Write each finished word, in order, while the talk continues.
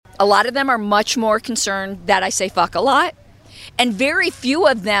A lot of them are much more concerned that I say fuck a lot, and very few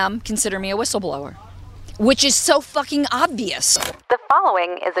of them consider me a whistleblower, which is so fucking obvious. The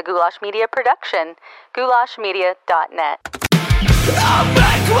following is a Goulash Media production. goulashmedia.net. I'll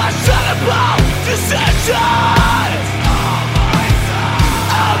make questionable decisions.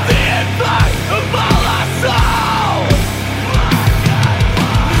 I'll be in fact of all I saw.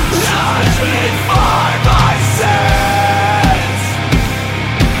 Judge me for my sins.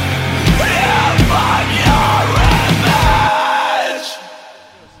 If I'm your image.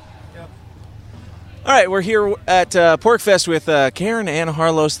 All right, we're here at PorcFest with Caryn and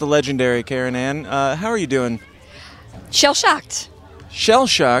Harlos, the legendary Caryn Ann. How are you doing? Shell-shocked.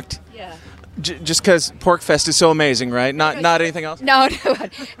 Shell-shocked? Yeah. Just because PorcFest is so amazing, right? Not anything else? No.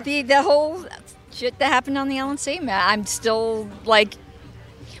 The whole shit that happened on the LNC, man, I'm still like,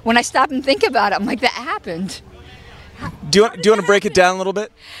 when I stop and think about it, I'm like, that happened. Do you want to break it down a little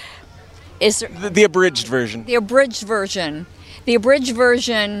bit? Is there, The abridged version. The abridged version. The abridged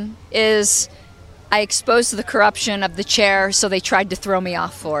version is I exposed the corruption of the chair, so they tried to throw me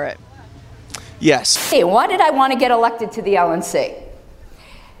off for it. Yes. Hey, why did I want to get elected to the LNC?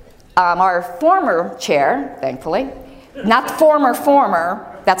 Our former chair, thankfully, not the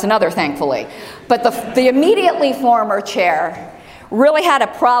former, that's another thankfully, but the immediately former chair really had a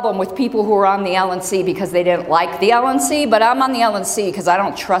problem with people who were on the LNC because they didn't like the LNC, but I'm on the LNC because I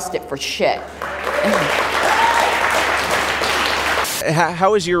don't trust it for shit.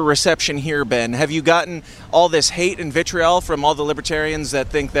 How has your reception here been? Have you gotten all this hate and vitriol from all the libertarians that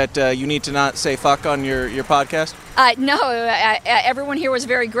think that you need to not say fuck on your podcast? No, everyone here was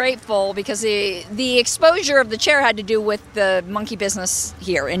very grateful because the exposure of the chair had to do with the monkey business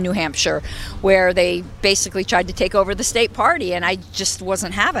here in New Hampshire, where they basically tried to take over the state party, and I just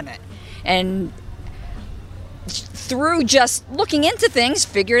wasn't having it. And through just looking into things,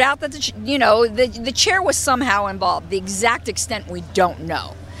 figured out that the chair was somehow involved. The exact extent we don't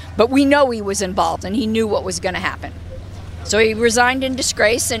know, but we know he was involved and he knew what was going to happen. So he resigned in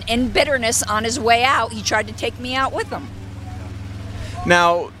disgrace, and in bitterness on his way out, he tried to take me out with him.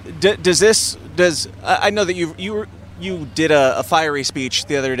 Now, I know that you did a fiery speech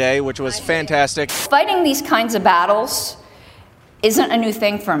the other day, which was fantastic. Fighting these kinds of battles isn't a new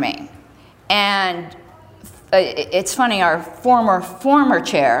thing for me, and it's funny, our former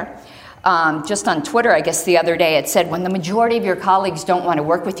chair, just on Twitter, I guess the other day, it said, when the majority of your colleagues don't want to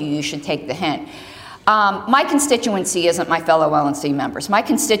work with you, you should take the hint. My constituency isn't my fellow LNC members. My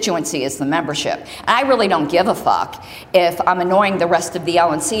constituency is the membership. And I really don't give a fuck if I'm annoying the rest of the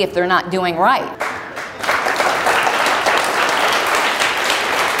LNC if they're not doing right.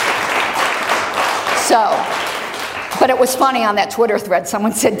 But it was funny on that Twitter thread,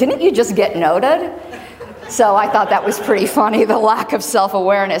 someone said, didn't you just get noted? So I thought that was pretty funny, the lack of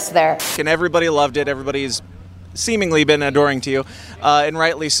self-awareness there. And everybody loved it. Everybody's seemingly been adoring to you, and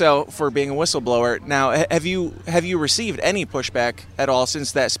rightly so, for being a whistleblower. Now, have you received any pushback at all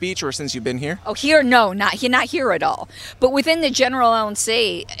since that speech or since you've been here? Oh, here, no, not here at all. But within the general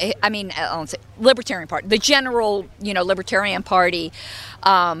Libertarian Party, the general, Libertarian Party,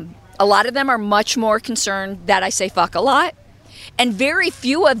 a lot of them are much more concerned that I say fuck a lot, and very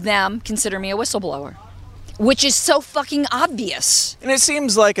few of them consider me a whistleblower, which is so fucking obvious. And it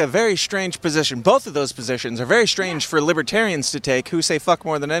seems like a very strange position. Both of those positions are very strange for libertarians to take, who say fuck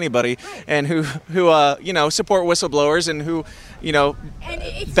more than anybody, and who support whistleblowers, and who,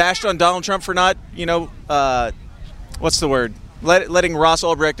 bashed on Donald Trump for not, what's the word? Letting Ross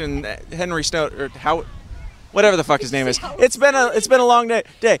Ulbricht and Henry Snowden, or how, whatever the fuck his name is. It's been a long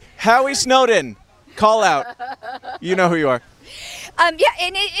day. Howie Snowden, call out. You know who you are. And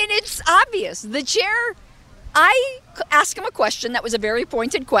it's obvious. The chair, I ask him a question that was a very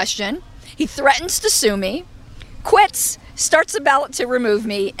pointed question. He threatens to sue me, quits, starts a ballot to remove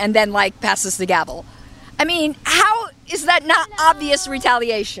me, and then passes the gavel. I mean, how is that not obvious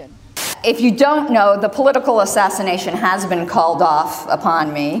retaliation? If you don't know, the political assassination has been called off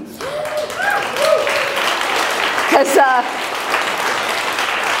upon me. Because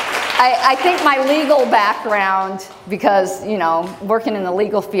I think my legal background, because, working in the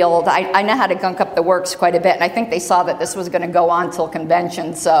legal field, I know how to gunk up the works quite a bit, and I think they saw that this was going to go on till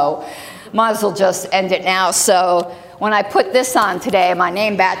convention, so might as well just end it now. So when I put this on today, my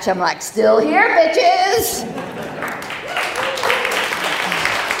name badge, I'm like, still here, bitches!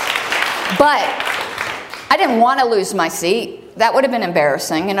 But I didn't want to lose my seat. That would have been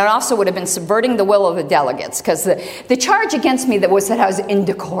embarrassing, and it also would have been subverting the will of the delegates, because the charge against me was that I was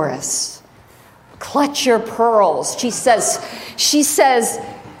indecorous. Clutch your pearls. She says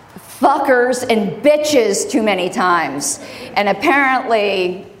fuckers and bitches too many times. And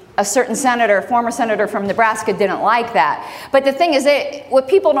apparently a certain senator, former senator from Nebraska, didn't like that. But the thing is, what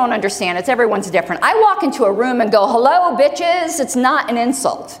people don't understand, it's everyone's different. I walk into a room and go, hello, bitches. It's not an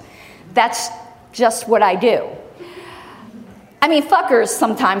insult. That's just what I do. I mean, fuckers,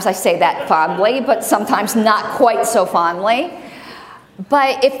 sometimes I say that fondly, but sometimes not quite so fondly.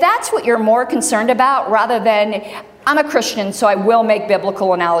 But if that's what you're more concerned about, rather than, I'm a Christian, so I will make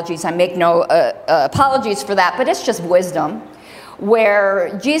biblical analogies. I make no apologies for that, but it's just wisdom.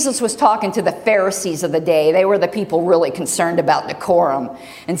 Where Jesus was talking to the Pharisees of the day, they were the people really concerned about decorum,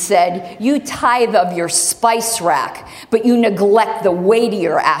 and said, you tithe of your spice rack, but you neglect the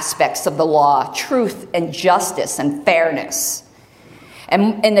weightier aspects of the law, truth and justice and fairness.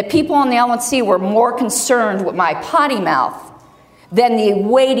 And the people on the LNC were more concerned with my potty mouth than the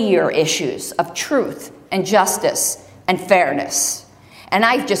weightier issues of truth and justice and fairness. And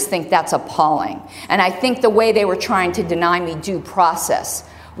I just think that's appalling. And I think the way they were trying to deny me due process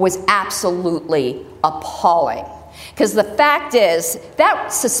was absolutely appalling. Because the fact is,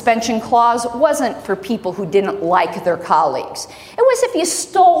 that suspension clause wasn't for people who didn't like their colleagues. It was if you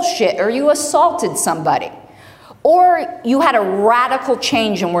stole shit or you assaulted somebody. Or you had a radical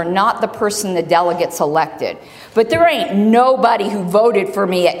change and were not the person the delegates elected. But there ain't nobody who voted for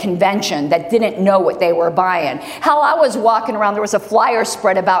me at convention that didn't know what they were buying. Hell, I was walking around, there was a flyer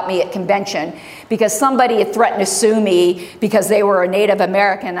spread about me at convention because somebody had threatened to sue me because they were a Native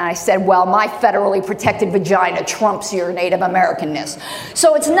American. And I said, well, my federally protected vagina trumps your Native Americanness.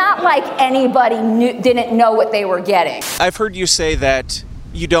 So it's not like anybody didn't know what they were getting. I've heard you say that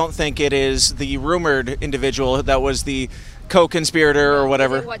you don't think it is the rumored individual that was the co-conspirator or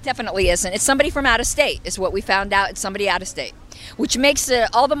whatever. Well, it definitely isn't. It's somebody from out of state, is what we found out. It's somebody out of state, which makes it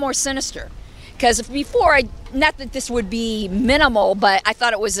all the more sinister. Because before, not that this would be minimal, but I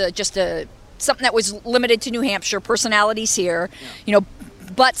thought it was just something that was limited to New Hampshire, personalities here,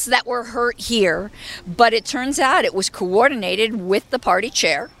 butts that were hurt here. But it turns out it was coordinated with the party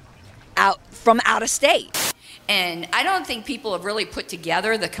chair from out of state. And I don't think people have really put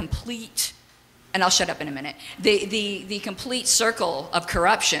together the complete, and I'll shut up in a minute, the complete circle of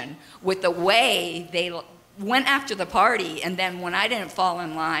corruption with the way they went after the party, and then when I didn't fall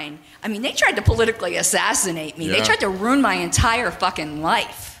in line, I mean, they tried to politically assassinate me. Yeah. They tried to ruin my entire fucking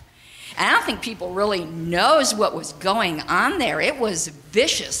life. And I don't think people really knows what was going on there. It was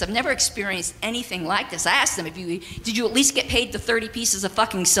vicious. I've never experienced anything like this. I asked them, did you at least get paid the 30 pieces of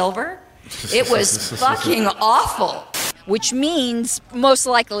fucking silver? It was fucking awful, which means most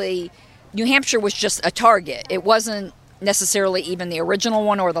likely New Hampshire was just a target. It wasn't necessarily even the original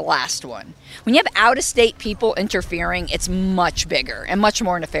one or the last one. When you have out-of-state people interfering, it's much bigger and much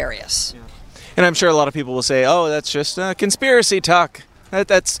more nefarious. Yeah. And I'm sure a lot of people will say, oh, that's just conspiracy talk.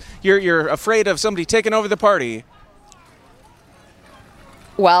 That's you're afraid of somebody taking over the party.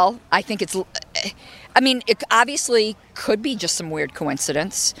 Well, I think it obviously could be just some weird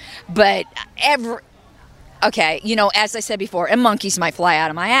coincidence, but as I said before, and monkeys might fly out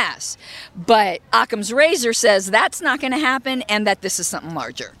of my ass. But Occam's razor says that's not going to happen and that this is something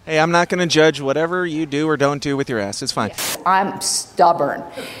larger. Hey, I'm not going to judge whatever you do or don't do with your ass. It's fine. Yeah. I'm stubborn.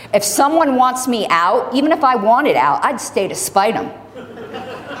 If someone wants me out, even if I wanted out, I'd stay to spite them.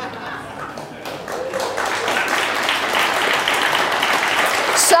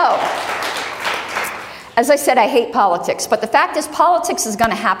 So, as I said, I hate politics, but the fact is politics is going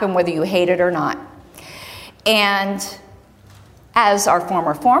to happen whether you hate it or not. And as our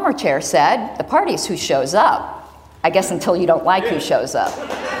former chair said, the party is who shows up. I guess until you don't like who shows up.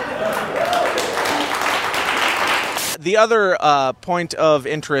 The other point of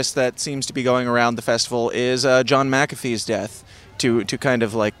interest that seems to be going around the festival is John McAfee's death, to kind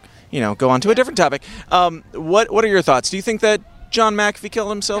of go on to a different topic. What are your thoughts? Do you think that John McAfee killed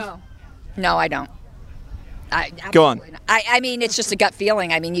himself? No, I don't. Go on. I mean, it's just a gut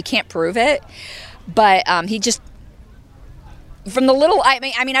feeling. I mean, you can't prove it. But he just, from the little,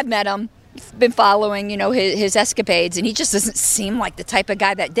 I've met him, been following, his escapades, and he just doesn't seem like the type of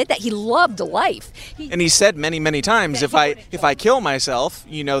guy that did that. He loved life. And he said many, many times, if I kill myself,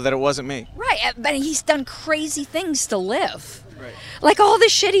 that it wasn't me. Right, but he's done crazy things to live. Right. Like all the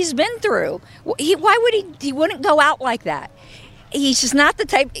shit he's been through. Why would he wouldn't go out like that. He's just not the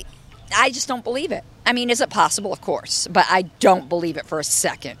type, I just don't believe it. I mean, is it possible? Of course, but I don't believe it for a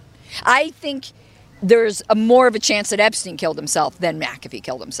second. I think there's more of a chance that Epstein killed himself than McAfee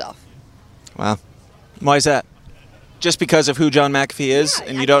killed himself. Wow. Why is that? Just because of who John McAfee is,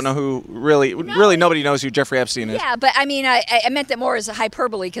 and you don't know who really nobody knows who Jeffrey Epstein is. Yeah, but I mean, I meant that more as a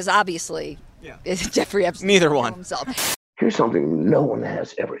hyperbole because obviously Jeffrey Epstein neither killed one. Himself. Here's something no one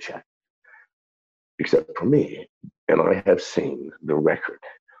has ever checked, except for me, and I have seen the record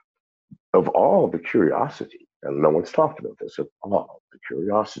of all the curiosity, and no one's talked about this, of all the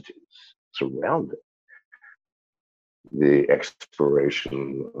curiosities surrounding the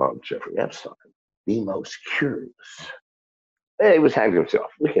exploration of Jeffrey Epstein, the most curious. He was hanging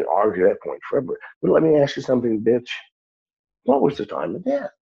himself. We can argue that point forever. But let me ask you something, bitch. What was the time of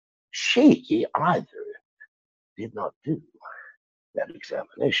death? She either did not do that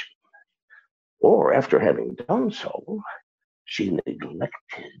examination, or after having done so, she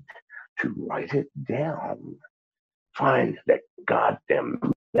neglected to write it down. Find that goddamn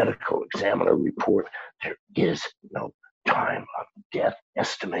medical examiner report. There is no time of death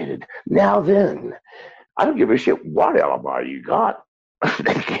estimated. Now then, I don't give a shit what alibi you got.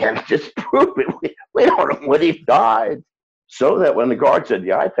 They can't just prove it. We don't know when he died. So that when the guard said,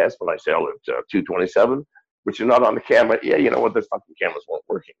 yeah, I passed my cell at 227, which is not on the camera, yeah, you know what, the fucking cameras weren't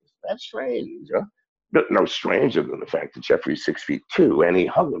working. That's strange, huh? But no stranger than the fact that Jeffrey's 6'2" and he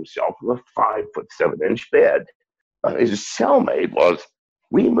hung himself with a 5'7" bed. His cellmate was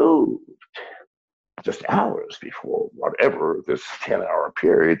removed just hours before whatever this 10-hour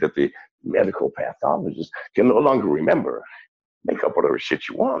period that the medical pathologist can no longer remember. Make up whatever shit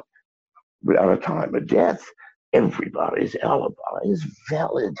you want. Without a time of death, everybody's alibi is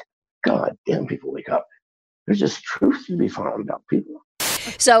valid. God damn, people wake up. There's just truth to be found about people.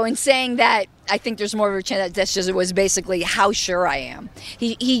 So in saying that, I think there's more of a chance that that's just, it was basically how sure I am.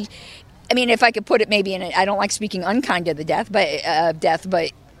 I mean, if I could put it maybe in I don't like speaking unkind of the death, but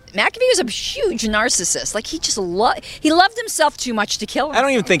McAfee was a huge narcissist. Like, he loved himself too much to kill himself. I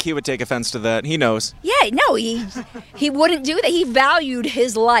don't even think he would take offense to that. He knows. Yeah, no, he wouldn't do that. He valued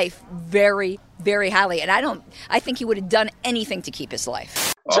his life very, very highly, and I think he would have done anything to keep his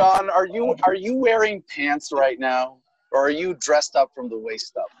life. John, are you wearing pants right now, or are you dressed up from the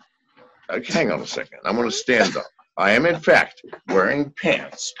waist up? Hang on a second. I'm going to stand up. I am in fact wearing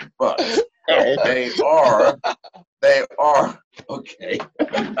pants, but they are okay.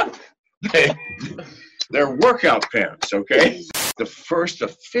 They're workout pants, okay? The first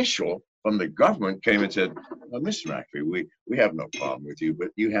official from the government came and said, Mr. McAfee, we have no problem with you, but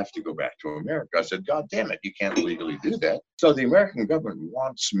you have to go back to America. I said, God damn it, you can't legally do that. So the American government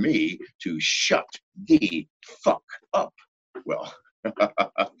wants me to shut the fuck up. Well,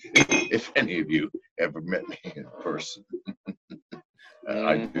 if any of you ever met me in person,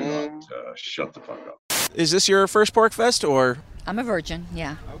 I do not shut the fuck up. Is this your first PorcFest, or? I'm a virgin,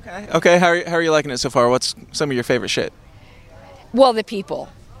 yeah. Okay. How are you liking it so far? What's some of your favorite shit? Well, the people,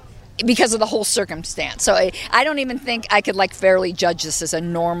 because of the whole circumstance. So I don't even think I could fairly judge this as a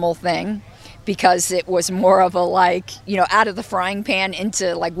normal thing, because it was more of a out of the frying pan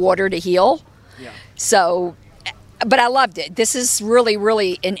into water to heal. Yeah. So, but I loved it. This is really,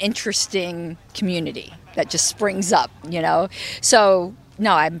 really an interesting community that just springs up, So,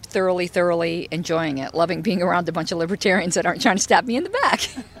 no, I'm thoroughly, thoroughly enjoying it. Loving being around a bunch of libertarians that aren't trying to stab me in the back.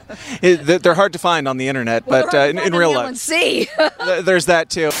 They're hard to find on the internet, but in real life, there's that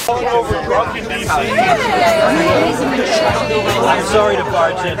too. I'm sorry to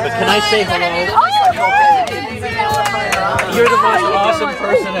barge in, but can I say hello? You're the most awesome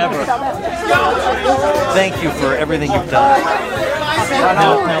person ever. Thank you for everything you've done.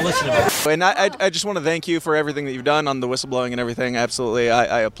 Now listen to me. And I just want to thank you for everything that you've done on the whistleblowing and everything. Absolutely,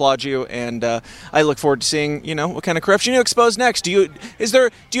 I applaud you, and I look forward to seeing what kind of corruption you expose next. Do you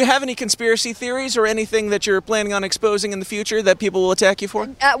have any conspiracy theories or anything that you're planning on exposing in the future that people will attack you for?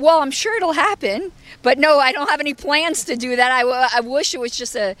 Well, I'm sure it'll happen, but no, I don't have any plans to do that. I wish it was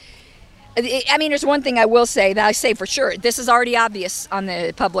just there's one thing I will say that I say for sure. This is already obvious on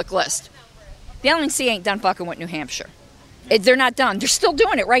the public list. The LNC ain't done fucking with New Hampshire. They're not done. They're still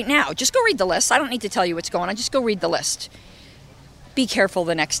doing it right now. Just go read the list. I don't need to tell you what's going on. Just go read the list. Be careful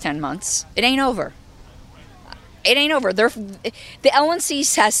the next 10 months. It ain't over. It ain't over. The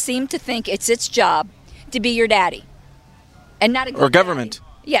LNC has seemed to think it's its job to be your daddy, and not a good or government.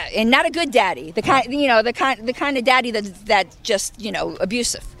 Daddy. Yeah, and not a good daddy. The kind of daddy that just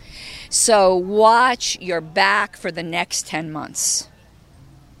abusive. So watch your back for the next 10 months.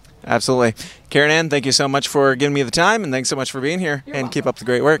 Absolutely. Caryn, thank you so much for giving me the time, and thanks so much for being here. You're welcome. Keep up the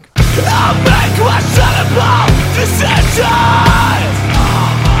great work. I'll make questionable decisions.